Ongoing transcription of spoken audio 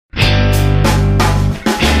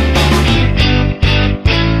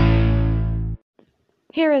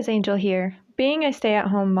Here is Angel here. Being a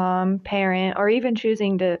stay-at-home mom, parent, or even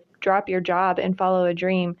choosing to drop your job and follow a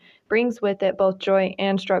dream brings with it both joy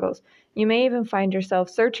and struggles. You may even find yourself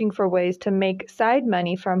searching for ways to make side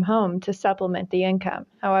money from home to supplement the income.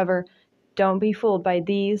 However, don't be fooled by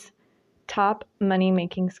these top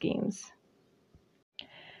money-making schemes.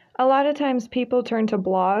 A lot of times people turn to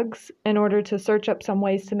blogs in order to search up some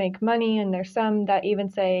ways to make money, and there's some that even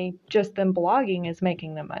say just them blogging is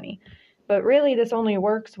making them money. But really, this only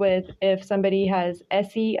works if somebody has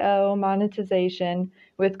SEO monetization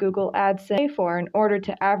with Google AdSense for in order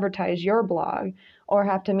to advertise your blog, or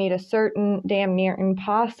have to meet a certain damn near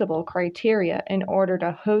impossible criteria in order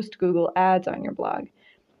to host Google Ads on your blog.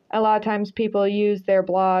 A lot of times people use their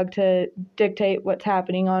blog to dictate what's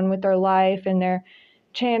happening on with their life and their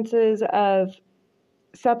chances of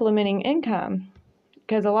supplementing income,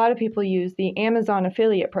 because a lot of people use the Amazon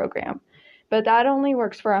affiliate program. But that only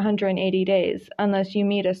works for 180 days unless you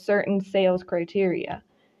meet a certain sales criteria.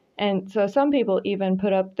 And so some people even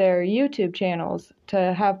put up their YouTube channels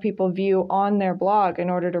to have people view on their blog in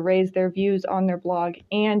order to raise their views on their blog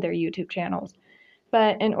and their YouTube channels.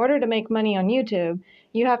 But in order to make money on YouTube,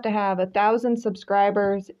 you have to have 1,000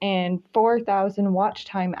 subscribers and 4,000 watch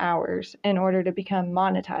time hours in order to become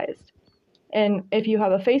monetized. And if you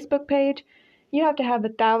have a Facebook page, you have to have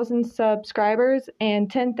 1,000 subscribers and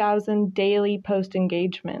 10,000 daily post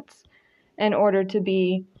engagements in order to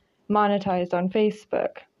be monetized on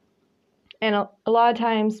Facebook. And a lot of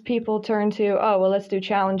times people turn to, let's do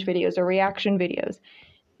challenge videos or reaction videos.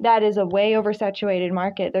 That is a way oversaturated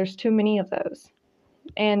market. There's too many of those.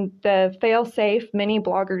 And the fail-safe many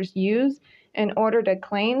bloggers use in order to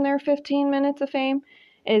claim their 15 minutes of fame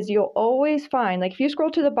is you'll always find, like if you scroll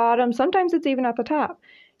to the bottom, sometimes it's even at the top,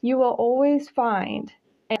 you will always find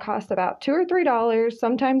it costs about $2 or $3,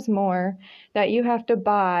 sometimes more, that you have to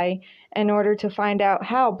buy in order to find out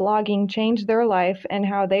how blogging changed their life and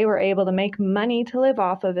how they were able to make money to live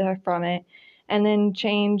off of it from it, and then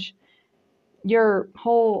change your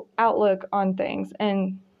whole outlook on things.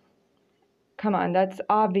 And come on, that's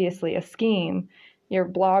obviously a scheme. Your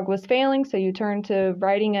blog was failing, so you turned to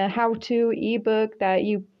writing a how-to ebook that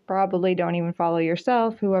you probably don't even follow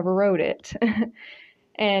yourself, whoever wrote it.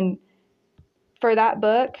 And for that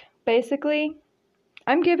book, basically,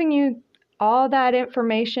 I'm giving you all that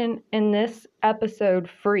information in this episode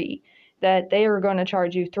free that they are going to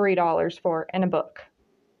charge you $3 for in a book.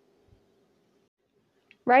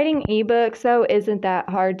 Writing ebooks, though, isn't that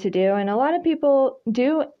hard to do, and a lot of people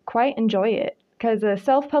do quite enjoy it because the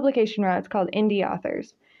self-publication route is called indie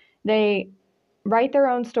authors. They write their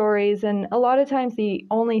own stories, and a lot of times the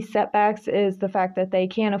only setbacks is the fact that they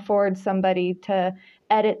can't afford somebody to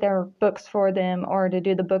edit their books for them or to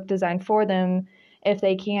do the book design for them if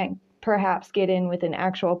they can't perhaps get in with an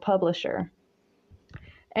actual publisher.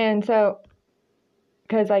 And so,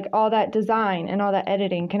 because like all that design and all that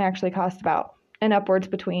editing can actually cost about and upwards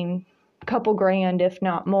between a couple grand, if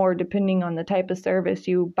not more, depending on the type of service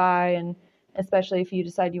you buy, and especially if you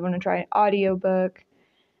decide you want to try an audiobook.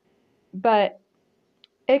 But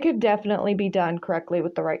it could definitely be done correctly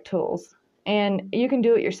with the right tools. And you can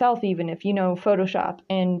do it yourself even if you know Photoshop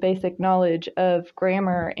and basic knowledge of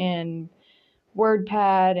grammar and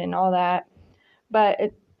WordPad and all that. But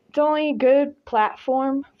it's only a good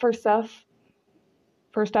platform for stuff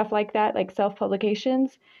like that, like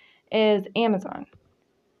self-publications, is Amazon.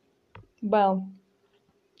 Well,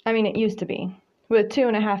 I mean, it used to be. With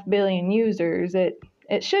 2.5 billion users, it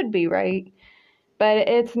should be, right? But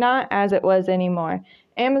it's not as it was anymore.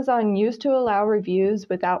 Amazon used to allow reviews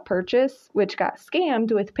without purchase, which got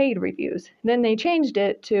scammed with paid reviews. Then they changed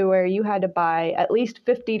it to where you had to buy at least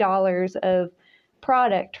 $50 of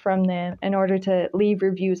product from them in order to leave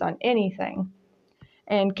reviews on anything.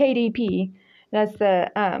 And KDP, that's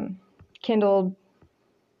the Kindle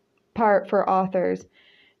part for authors,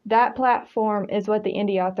 that platform is what the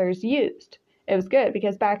indie authors used. It was good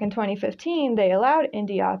because back in 2015, they allowed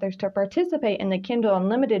indie authors to participate in the Kindle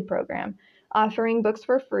Unlimited program, offering books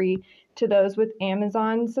for free to those with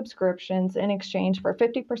Amazon subscriptions in exchange for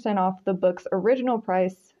 50% off the book's original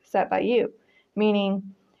price set by you.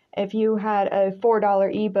 Meaning, if you had a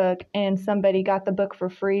 $4 ebook and somebody got the book for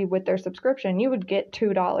free with their subscription, you would get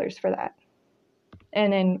 $2 for that.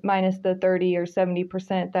 And then minus the 30 or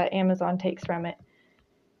 70% that Amazon takes from it.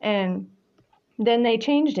 And then they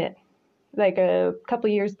changed it. Like a couple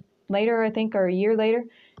years later, I think, or a year later,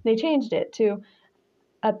 they changed it to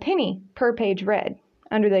a penny per page read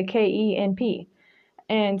under the KENP.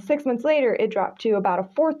 And 6 months later, it dropped to about a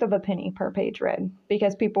fourth of a penny per page read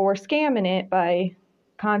because people were scamming it by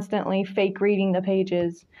constantly fake reading the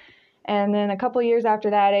pages And then a couple years after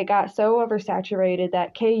that, it got so oversaturated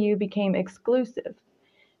that KU became exclusive,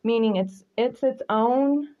 meaning it's its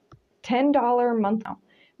own $10 month now.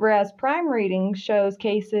 Whereas Prime Reading shows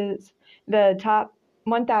cases the top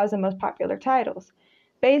 1,000 most popular titles.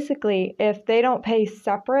 Basically, if they don't pay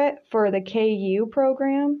separate for the KU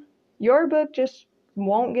program, your book just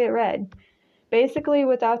won't get read. Basically,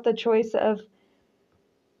 without the choice of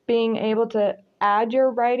being able to add your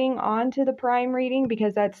writing onto the Prime Reading,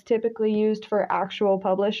 because that's typically used for actual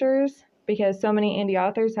publishers, because so many indie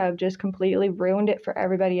authors have just completely ruined it for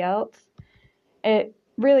everybody else. It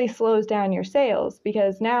really slows down your sales,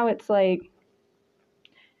 because now it's like,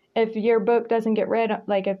 if your book doesn't get read,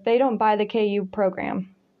 like if they don't buy the KU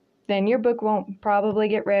program, then your book won't probably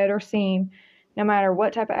get read or seen no matter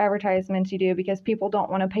what type of advertisements you do, because people don't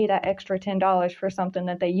want to pay that extra $10 for something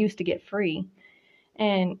that they used to get free.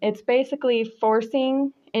 And it's basically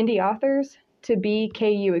forcing indie authors to be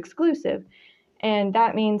KU exclusive. And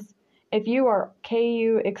that means if you are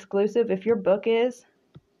KU exclusive, if your book is,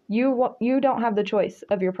 you don't have the choice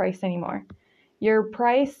of your price anymore. Your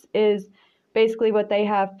price is basically what they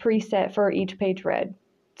have preset for each page read.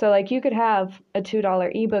 So like you could have a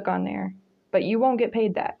 $2 ebook on there, but you won't get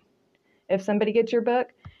paid that. If somebody gets your book,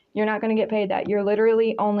 you're not going to get paid that. You're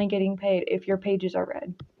literally only getting paid if your pages are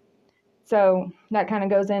read. So that kind of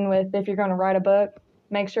goes in with, if you're going to write a book,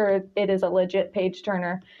 make sure it is a legit page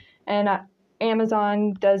turner. And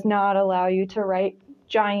Amazon does not allow you to write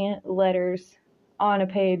giant letters on a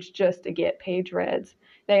page just to get page reads.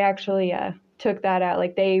 They actually took that out.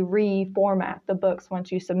 Like, they reformat the books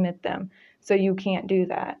once you submit them. So you can't do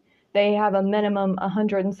that. They have a minimum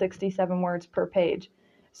 167 words per page.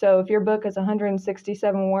 So if your book is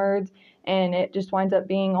 167 words and it just winds up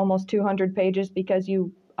being almost 200 pages because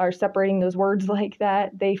you are separating those words like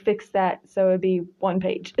that, they fixed that so it'd be one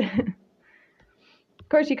page. Of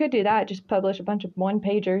course, you could do that, just publish a bunch of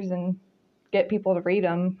one-pagers and get people to read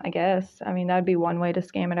them, I guess. I mean, that'd be one way to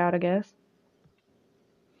scam it out, I guess.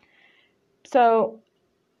 So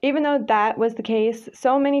even though that was the case,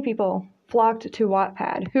 so many people flocked to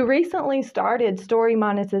Wattpad, who recently started story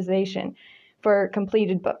monetization for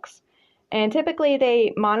completed books. And typically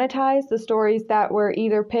they monetize the stories that were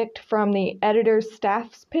either picked from the editor's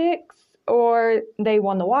staff's picks, or they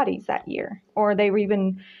won the Watties that year, or they were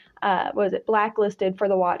even blacklisted for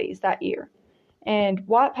the Watties that year. And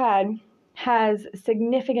Wattpad has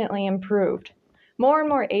significantly improved. More and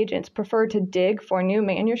more agents prefer to dig for new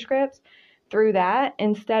manuscripts through that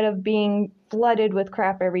instead of being flooded with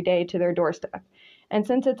crap every day to their doorstep. And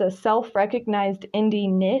since it's a self-recognized indie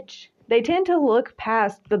niche, they tend to look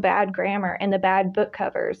past the bad grammar and the bad book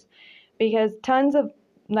covers, because tons of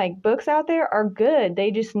books out there are good.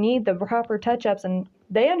 They just need the proper touch-ups, and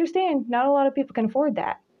they understand not a lot of people can afford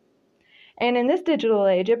that. And in this digital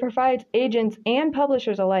age, it provides agents and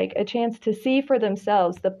publishers alike a chance to see for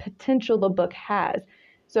themselves the potential the book has.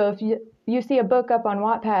 So if you see a book up on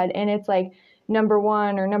Wattpad and it's like number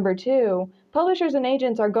 1 or number 2, publishers and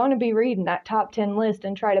agents are going to be reading that top 10 list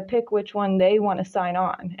and try to pick which one they want to sign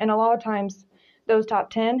on. And a lot of times, those top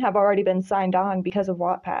 10 have already been signed on because of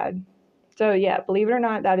Wattpad. So yeah, believe it or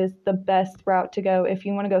not, that is the best route to go if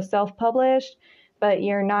you want to go self-published, but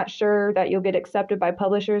you're not sure that you'll get accepted by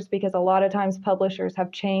publishers, because a lot of times publishers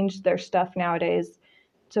have changed their stuff nowadays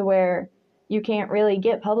to where you can't really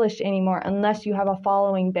get published anymore unless you have a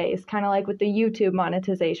following base, kind of like with the YouTube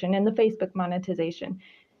monetization and the Facebook monetization.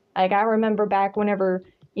 Like, I remember back whenever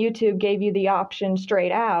YouTube gave you the option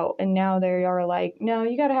straight out, and now they are like, no,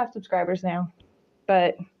 you got to have subscribers now.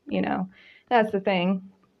 But, that's the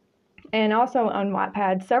thing. And also on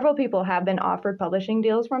Wattpad, several people have been offered publishing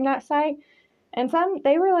deals from that site. And some,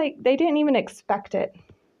 they were like, they didn't even expect it.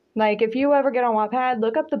 Like, if you ever get on Wattpad,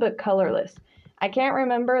 look up the book Colorless. I can't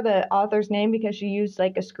remember the author's name because she used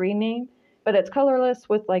a screen name, but it's Colorless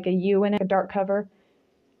with a U in it, a dark cover.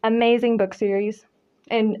 Amazing book series.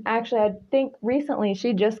 And actually, I think recently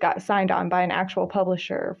she just got signed on by an actual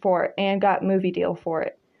publisher for it and got a movie deal for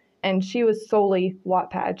it. And she was solely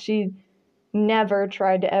Wattpad. She never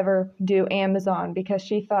tried to ever do Amazon, because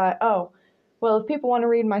she thought, oh, well, if people want to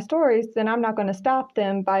read my stories, then I'm not going to stop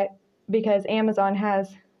them because Amazon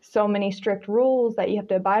has so many strict rules that you have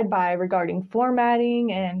to abide by regarding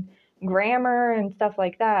formatting and grammar and stuff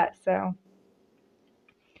like that. So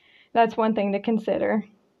that's one thing to consider.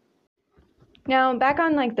 Now, back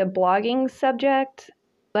on the blogging subject,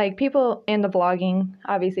 people in the vlogging,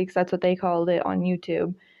 obviously, because that's what they called it on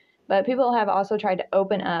YouTube, but people have also tried to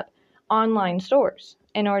open up online stores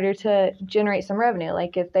in order to generate some revenue.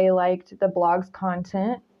 Like, if they liked the blog's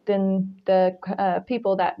content, then the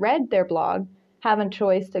people that read their blog have a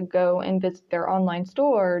choice to go and visit their online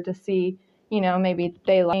store to see, maybe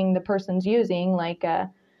they like the person's using. Like,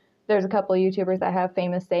 there's a couple of YouTubers that have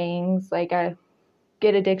famous sayings, like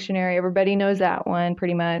get a dictionary. Everybody knows that one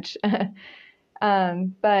pretty much.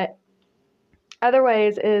 But other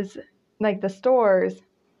ways is like the stores.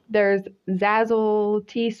 There's Zazzle,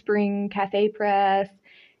 Teespring, Cafe Press,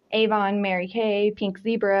 Avon, Mary Kay, Pink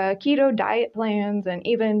Zebra, keto diet plans, and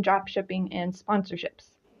even drop shipping and sponsorships.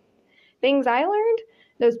 Things I learned,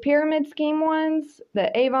 those pyramid scheme ones,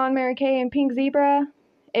 the Avon, Mary Kay, and Pink Zebra,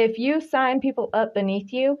 if you sign people up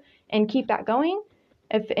beneath you and keep that going,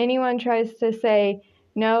 if anyone tries to say,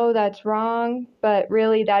 no, that's wrong, but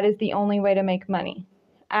really that is the only way to make money,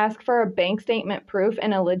 ask for a bank statement proof,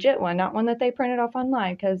 and a legit one, not one that they printed off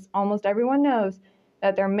online, because almost everyone knows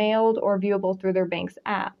that they're mailed or viewable through their bank's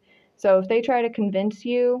app. So if they try to convince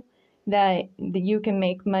you that you can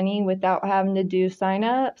make money without having to do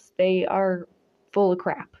signups, they are full of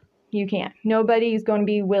crap. You can't. Nobody's going to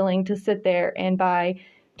be willing to sit there and buy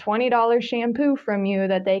 $20 shampoo from you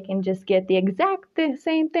that they can just get the exact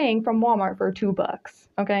same thing from Walmart for $2,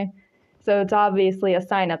 okay? So it's obviously a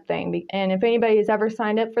sign-up thing. And if anybody's ever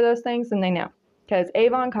signed up for those things, then they know. Because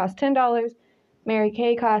Avon costs $10, Mary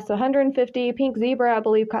Kay costs $150, Pink Zebra, I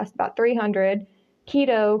believe, costs about $300,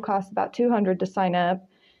 Keto costs about $200 to sign up.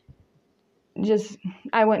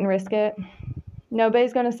 I wouldn't risk it.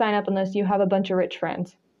 Nobody's going to sign up unless you have a bunch of rich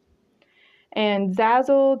friends. And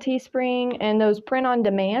Zazzle, Teespring, and those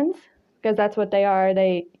print-on-demands, because that's what they are.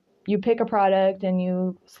 You pick a product and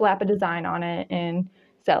you slap a design on it and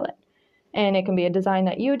sell it. And it can be a design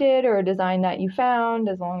that you did or a design that you found,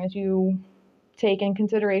 as long as you take in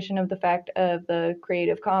consideration of the fact of the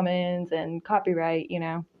Creative Commons and copyright,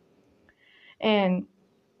 And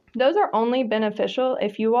those are only beneficial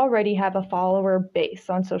if you already have a follower base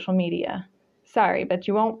on social media. Sorry, but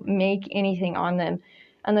you won't make anything on them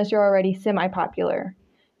unless you're already semi-popular.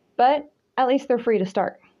 But at least they're free to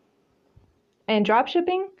start. And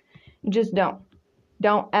dropshipping, just don't.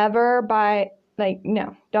 Don't ever buy,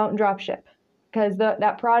 don't drop ship. Because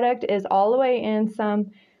that product is all the way in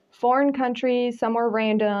some foreign country, somewhere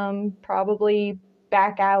random, probably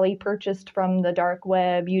back alley purchased from the dark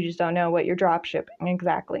web. You just don't know what you're drop shipping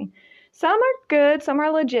exactly. Some are good, some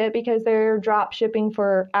are legit because they're drop shipping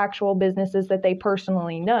for actual businesses that they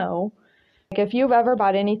personally know. Like if you've ever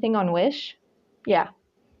bought anything on Wish, yeah,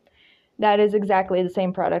 that is exactly the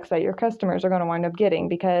same products that your customers are going to wind up getting,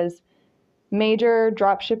 because major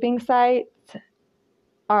drop shipping sites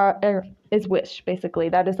is Wish, basically.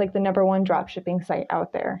 That is like the number one drop shipping site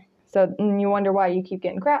out there. So you wonder why you keep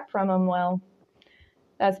getting crap from them. Well,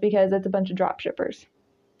 that's because it's a bunch of drop shippers.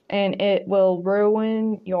 And it will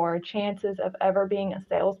ruin your chances of ever being a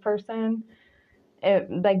salesperson.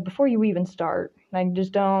 Before you even start.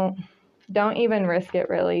 Just don't even risk it,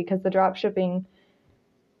 really, because the drop shipping,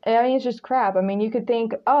 it's just crap. You could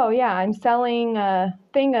think, oh yeah, I'm selling a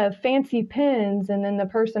thing of fancy pens, and then the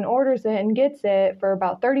person orders it and gets it for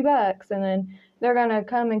about $30, and then they're going to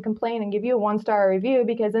come and complain and give you a 1-star review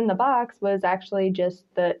because in the box was actually just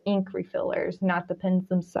the ink refillers, not the pens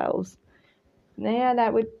themselves. Yeah,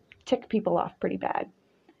 that would tick people off pretty bad.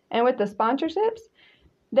 And with the sponsorships,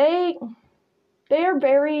 they are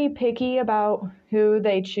very picky about who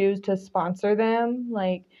they choose to sponsor them,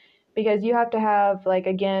 because you have to have,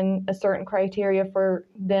 again, a certain criteria for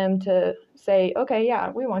them to say, okay, yeah,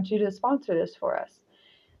 we want you to sponsor this for us.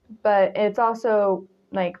 But it's also,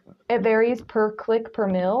 it varies per click per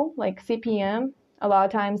mil, CPM. A lot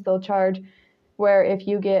of times they'll charge where if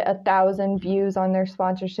you get 1,000 views on their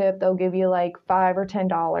sponsorship, they'll give you $5 or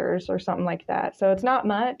 $10 or something like that. So it's not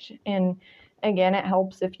much. And again, it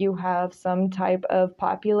helps if you have some type of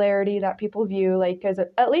popularity that people view, because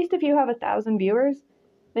at least if you have 1,000 viewers,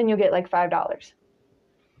 then you'll get $5.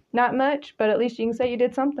 Not much, but at least you can say you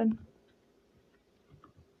did something.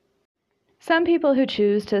 Some people who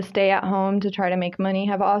choose to stay at home to try to make money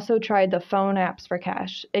have also tried the phone apps for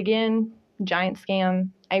cash. Again, giant scam.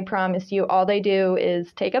 I promise you, all they do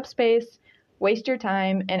is take up space, waste your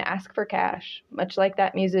time, and ask for cash, much like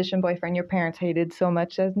that musician boyfriend your parents hated so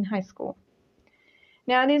much as in high school.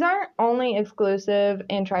 Now, these aren't only exclusive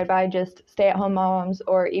and tried by just stay-at-home moms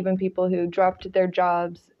or even people who dropped their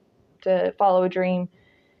jobs to follow a dream.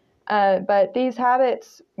 But these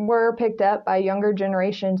habits were picked up by younger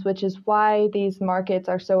generations, which is why these markets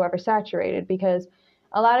are so oversaturated, because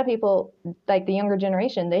a lot of people, like the younger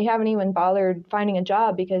generation, they haven't even bothered finding a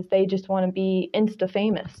job because they just want to be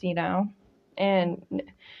insta-famous, And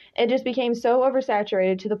it just became so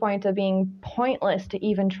oversaturated to the point of being pointless to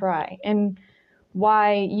even try. And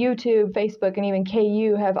why YouTube, Facebook, and even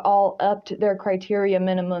KU have all upped their criteria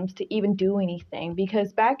minimums to even do anything.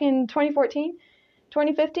 Because back in 2014,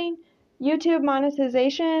 2015, YouTube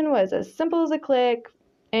monetization was as simple as a click,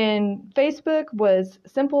 and Facebook was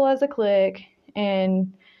simple as a click,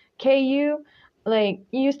 and KU, like,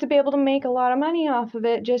 you used to be able to make a lot of money off of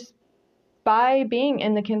it just by being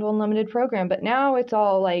in the Kindle Unlimited program. But now it's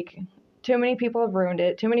all like, too many people have ruined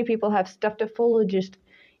it. Too many people have stuffed it full of just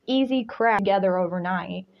easy crap together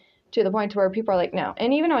overnight to the point to where people are like, no.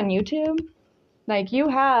 And even on YouTube, like, you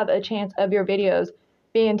have a chance of your videos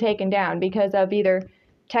being taken down because of either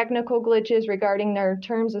technical glitches regarding their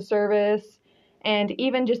terms of service, and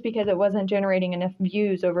even just because it wasn't generating enough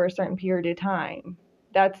views over a certain period of time.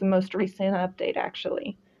 That's the most recent update,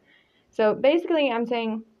 actually. So basically, I'm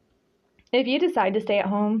saying, if you decide to stay at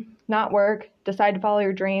home, not work, decide to follow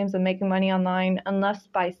your dreams of making money online, unless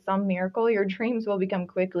by some miracle your dreams will become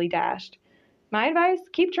quickly dashed. My advice,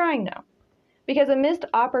 keep trying though, because a missed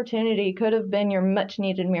opportunity could have been your much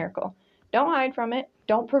needed miracle. Don't hide from it,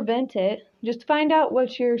 don't prevent it, just find out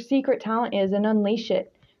what your secret talent is and unleash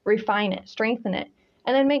it, refine it, strengthen it,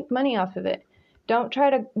 and then make money off of it. Don't try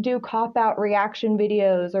to do cop-out reaction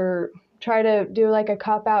videos or try to do like a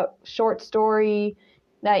cop-out short story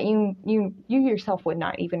that you yourself would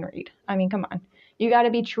not even read. I mean, come on. You got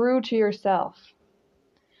to be true to yourself.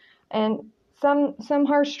 And some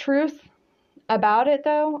harsh truth about it,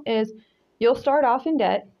 though, is you'll start off in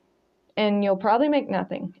debt and you'll probably make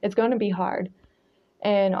nothing. It's going to be hard.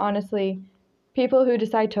 And honestly, people who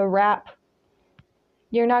decide to rap,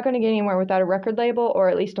 you're not going to get anywhere without a record label or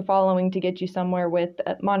at least a following to get you somewhere with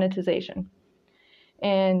monetization.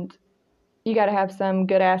 And you got to have some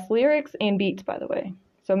good-ass lyrics and beats, by the way.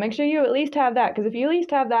 So make sure you at least have that, because if you at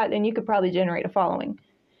least have that, then you could probably generate a following.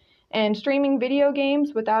 And streaming video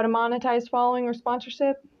games without a monetized following or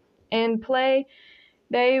sponsorship and play,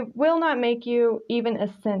 they will not make you even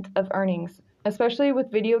a cent of earnings. Especially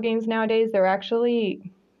with video games nowadays,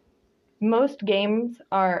 most games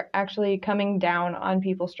are actually coming down on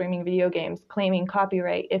people streaming video games, claiming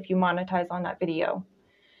copyright if you monetize on that video.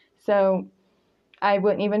 So I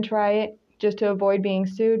wouldn't even try it, just to avoid being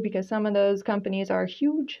sued, because some of those companies are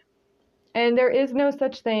huge. And there is no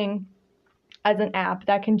such thing as an app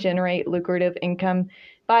that can generate lucrative income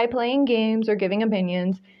by playing games or giving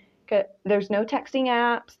opinions. There's no texting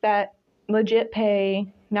apps that legit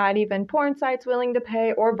pay, not even porn sites willing to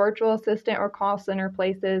pay, or virtual assistant or call center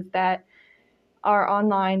places that are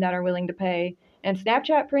online that are willing to pay. And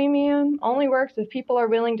Snapchat Premium only works if people are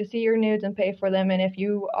willing to see your nudes and pay for them, and if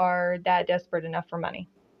you are that desperate enough for money.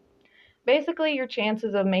 Basically, your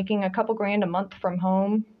chances of making a couple grand a month from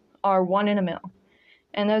home are 1 in a mil.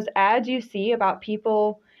 And those ads you see about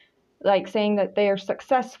people like saying that they are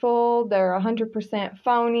successful, they're 100%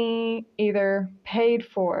 phony, either paid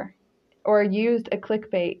for or used a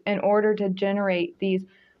clickbait in order to generate these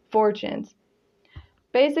fortunes.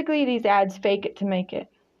 Basically, these ads fake it to make it.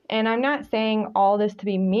 And I'm not saying all this to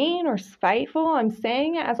be mean or spiteful. I'm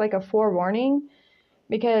saying it as like a forewarning,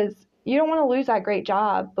 because you don't want to lose that great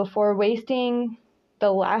job before wasting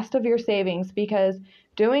the last of your savings, because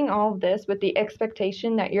doing all of this with the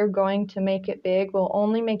expectation that you're going to make it big will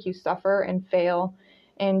only make you suffer and fail,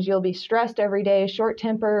 and you'll be stressed every day,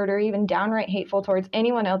 short-tempered, or even downright hateful towards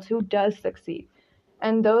anyone else who does succeed.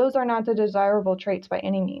 And those are not the desirable traits by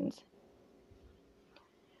any means.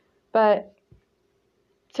 But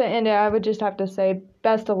to end it, I would just have to say,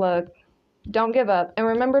 best of luck. Don't give up, and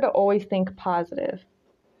remember to always think positive.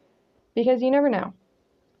 Because you never know.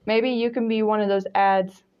 Maybe you can be one of those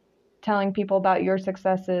ads telling people about your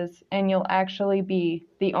successes, and you'll actually be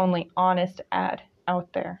the only honest ad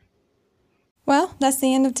out there. Well, that's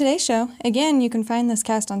the end of today's show. Again, you can find this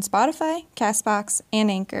cast on Spotify, CastBox,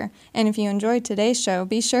 and Anchor. And if you enjoyed today's show,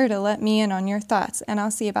 be sure to let me in on your thoughts, and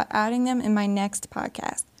I'll see about adding them in my next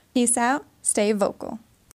podcast. Peace out. Stay vocal.